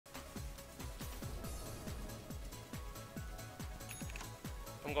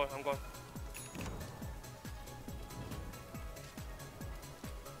I'm going, I'm going.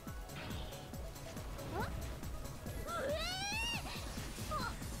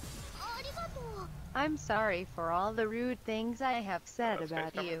 I'm sorry for all the rude things I have said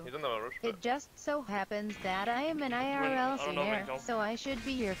about you. It just so happens that I am an IRL singer, so I should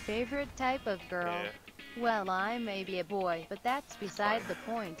be your favorite type of girl. Yeah. Well, I may be a boy, but that's beside the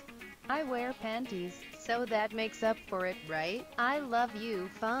point. I wear panties, so that makes up for it, right? I love you,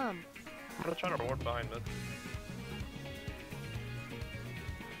 fum. I'm gonna try to ward behind it.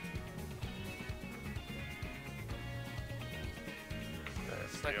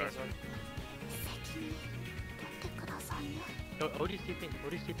 Second zone. Odie's TPing,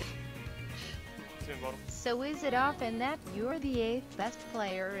 Odie's TPing. So is it often that you're the 8th best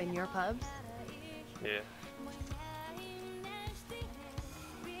player in your pubs? Yeah.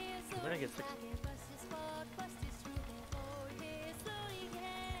 I'm gonna get 6.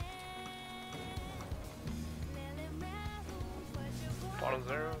 Bottom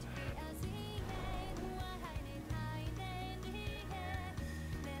 0.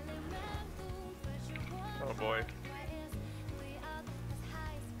 Oh boy.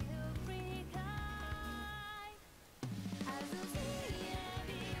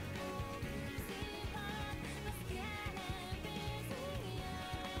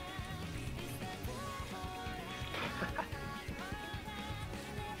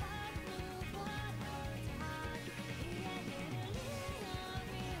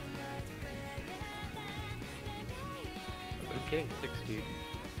 I'm getting 6, dude.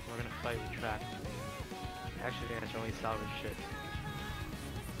 We're gonna fight with track. Actually, that's only salvage shit.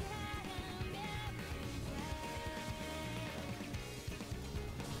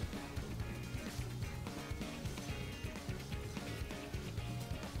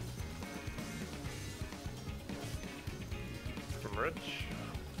 From Rich.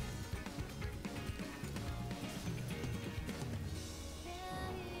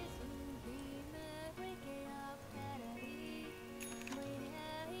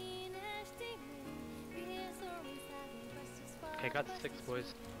 Okay, got the 6,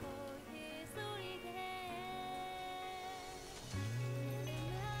 boys.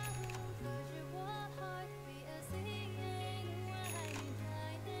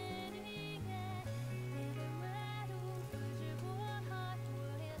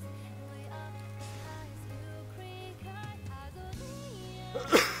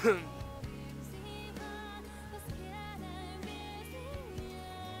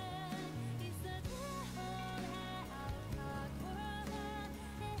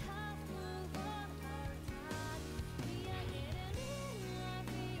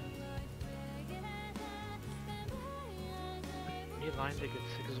 Need line to get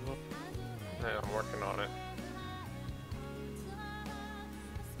 6 as well. Yeah, I'm working on it.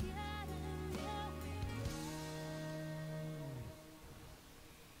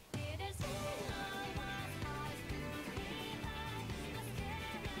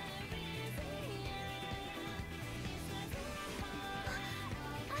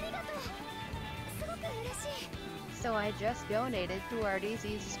 So I just donated to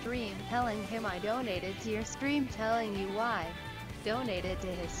RDC's stream, telling him I donated to your stream, telling you why. Donated to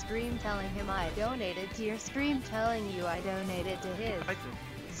his stream, telling him I donated to your stream, telling you I donated to his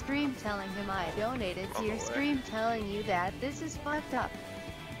stream, telling him I donated to your stream, telling you that this is fucked up.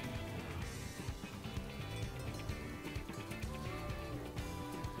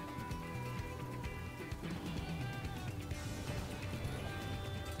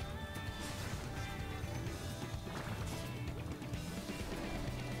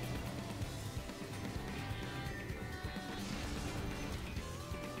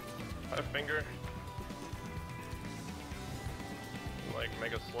 Five finger. Like,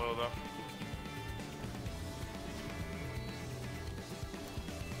 make it slow though.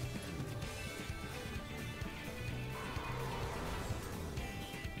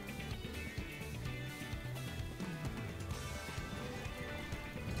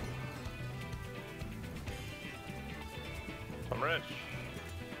 I'm rich.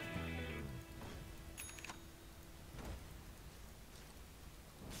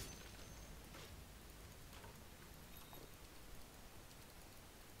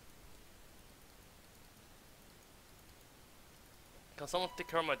 Can someone take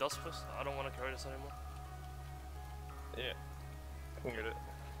care of my dust, please? I don't want to carry this anymore. Yeah, I can get it.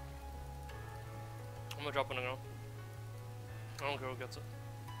 I'm gonna drop it on the ground. I don't care who gets it.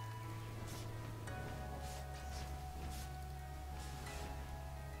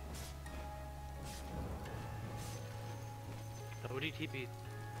 ODTP.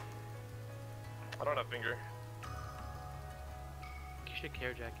 I don't have finger. should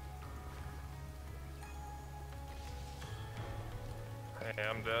care, Jack. Hey,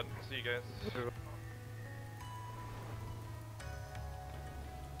 I'm dead. See you guys.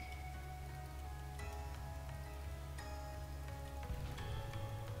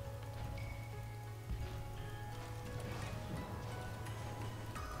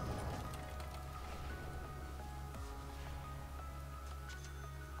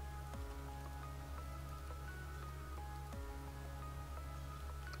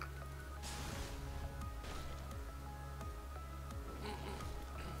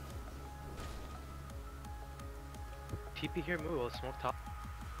 TP here, move, we'll smoke top.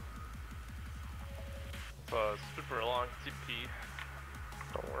 It's a super long TP.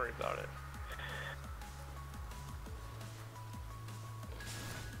 Don't worry about it.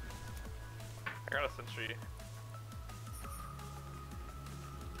 I got a sentry.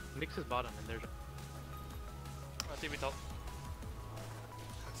 Nix is bottom and there's TP top.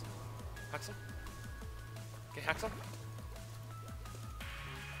 Hacks him. Hacks him. Okay, hacks him.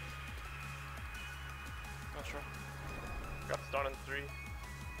 Not sure. Got stun in 3.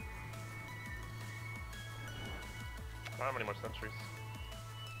 I don't have any more sentries.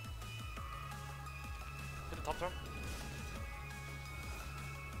 Hit the top turn.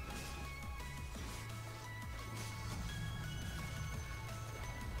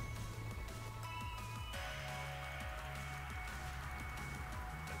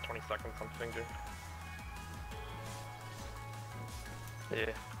 And 20 seconds on finger.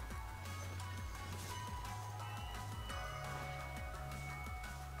 Yeah.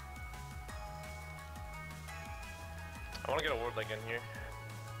 I want to get a ward like in here.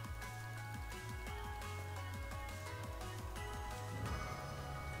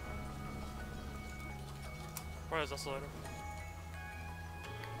 Where is Oscillator?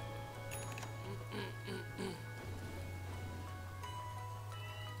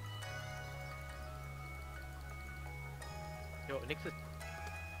 yo, Nix is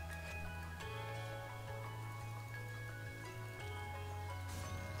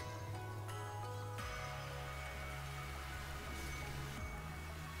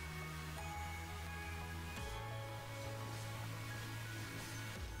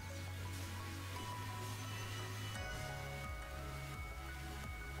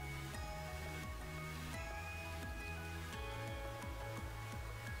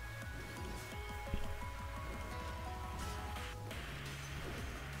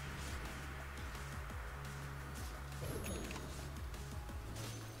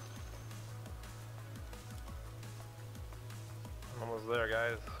I'm almost there,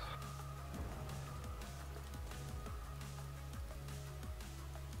 guys.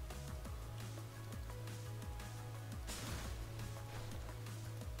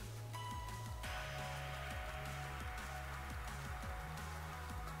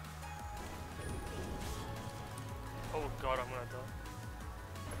 Oh god, I'm gonna die.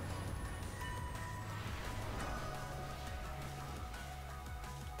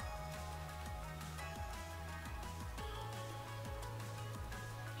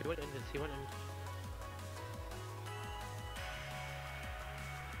 he went in this, he went in.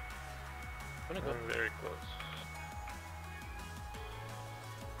 I'm gonna go. I'm very close.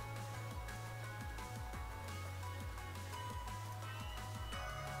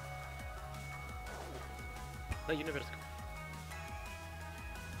 Let universe go.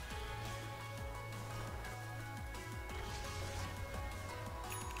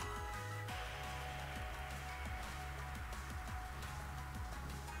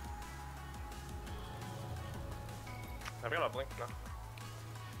 I've got a blink now.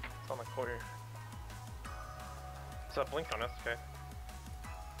 It's on the corner. It's a blink on us, okay.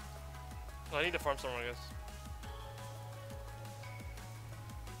 Well, I need to farm somewhere, I guess.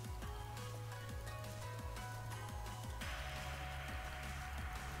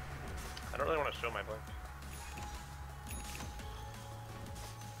 I don't really want to show my blink.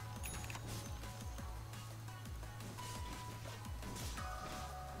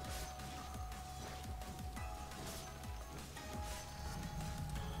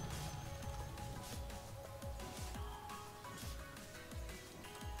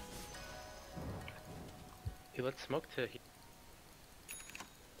 He let smoke to he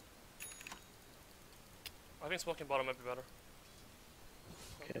I think smoking bottom might be better.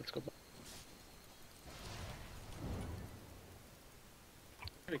 okay, let's go.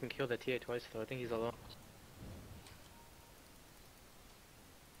 We can kill that TA twice though, I think he's alone.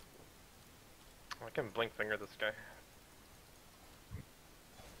 I can blink finger this guy.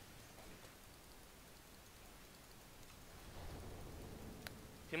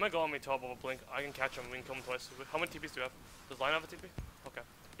 He might go on me top of a blink. I can catch him. We can kill him twice. How many TPs do you have? Does Lion have a TP? Okay.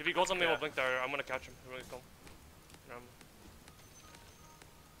 If he goes on me, Yeah. we'll blink there. I'm gonna catch him. Here we go.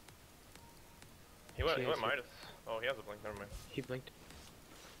 He went Cheers. Midas. Oh, he has a blink. Never mind. He blinked.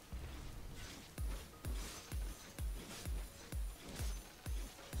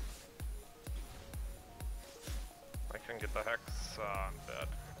 I can get the hex. I'm dead.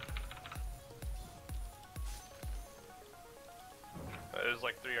 There's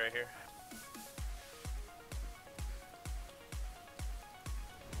like 3 right here.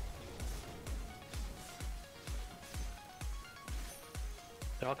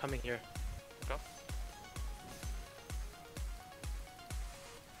 They're all coming here. Okay.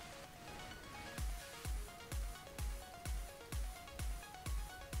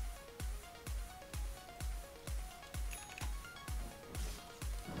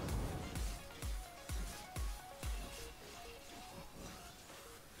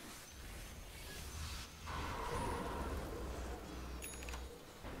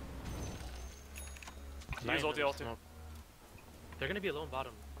 Use ulti, ulti. They're gonna be alone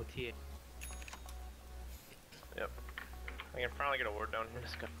bottom. Go TA. Yep. I can finally get a ward down here.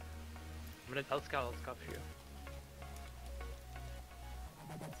 Let's go. I'll scout for you.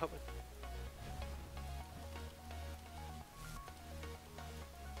 Help me.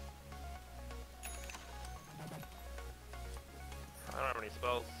 I don't have any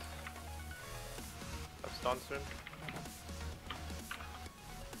spells. I'm stunned soon.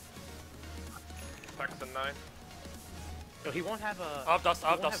 Hex in 9. No, he won't have a. I have dust, I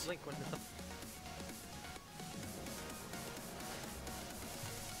he have won't dust. Blink when this.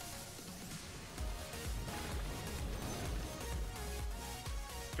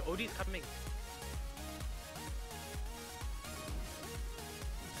 Your OD's coming.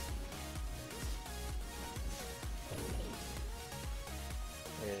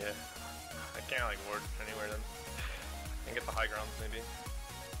 Yeah. I can't like ward anywhere then. I can get the high grounds maybe.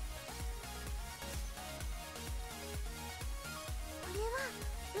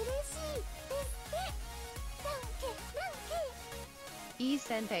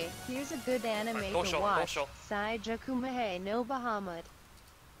 Senpai, here's a good anime don't to show, don't watch. show. Sai Jakumahe no Bahamut.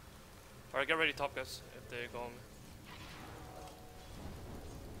 Alright, get ready top guys, if they go on me.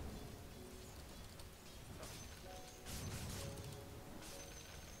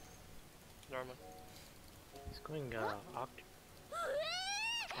 Never mind. He's going Oct.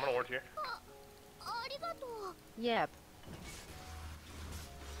 I'm gonna ward here. Yep.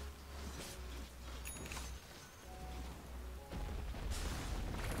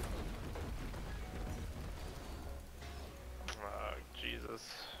 Jesus.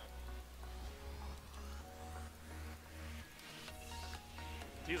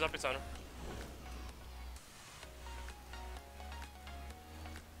 Use epicenter.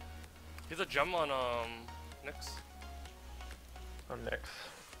 He's a gem on Nyx. On Nyx.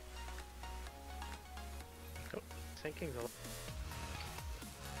 Sinking the.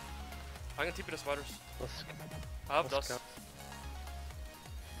 I can TP the spiders. Let's I have let's dust. go.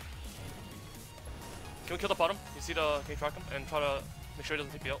 Can we kill the bottom? You see the, can you track him and try to make sure he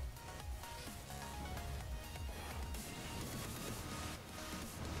doesn't TP out?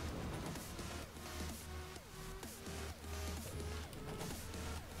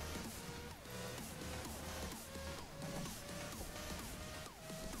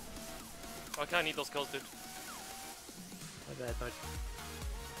 I kinda need those kills, dude. My bad, bud.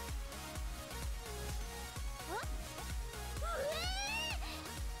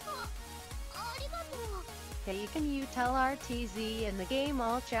 Hey, can you tell RTZ in the game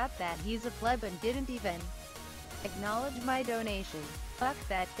all chat that he's a pleb and didn't even acknowledge my donation? Fuck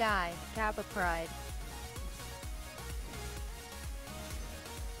that guy, Kappa Pride.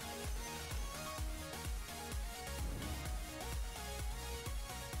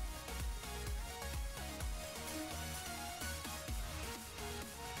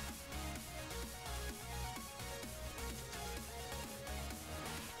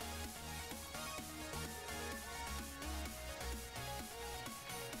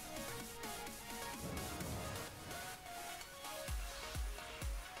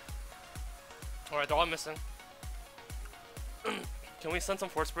 Alright, they're all missing. Can we send some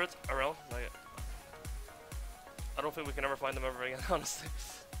force spirits around? Like, I don't think we can ever find them ever again, honestly.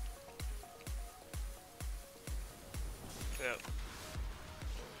 Yeah.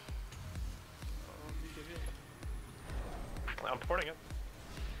 I'm porting it.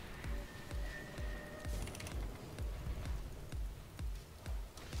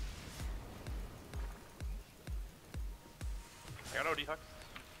 I got OD Hux.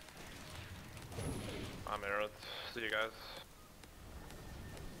 I'm arrowed. See you guys.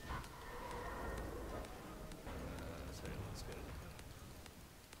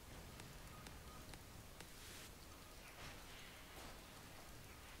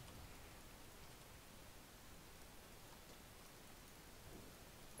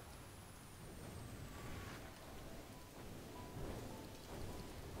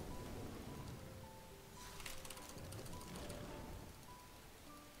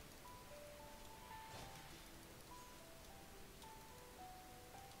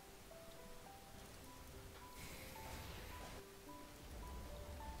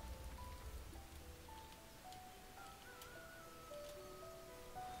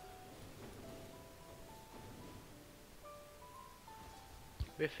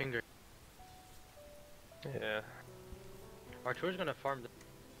 We have finger. Yeah. Artur's gonna farm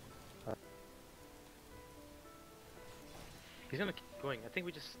the. He's gonna keep going. I think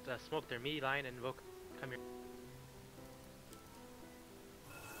we just smoke their me, Lion, and Invoke. Come here.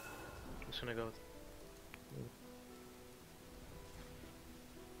 I'm just gonna go.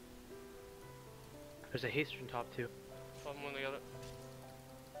 There's a haste on top too. I'm gonna get it.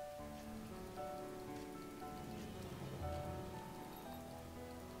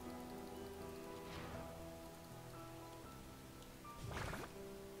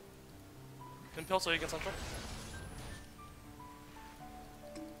 Impel so you can central.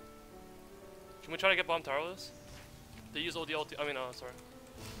 Can we try to get bomb tower with this? They use OD ulti. I mean, sorry.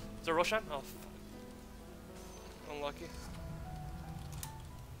 Is there Roshan? Oh, fuck. Unlucky.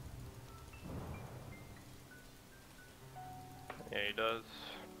 Yeah, he does.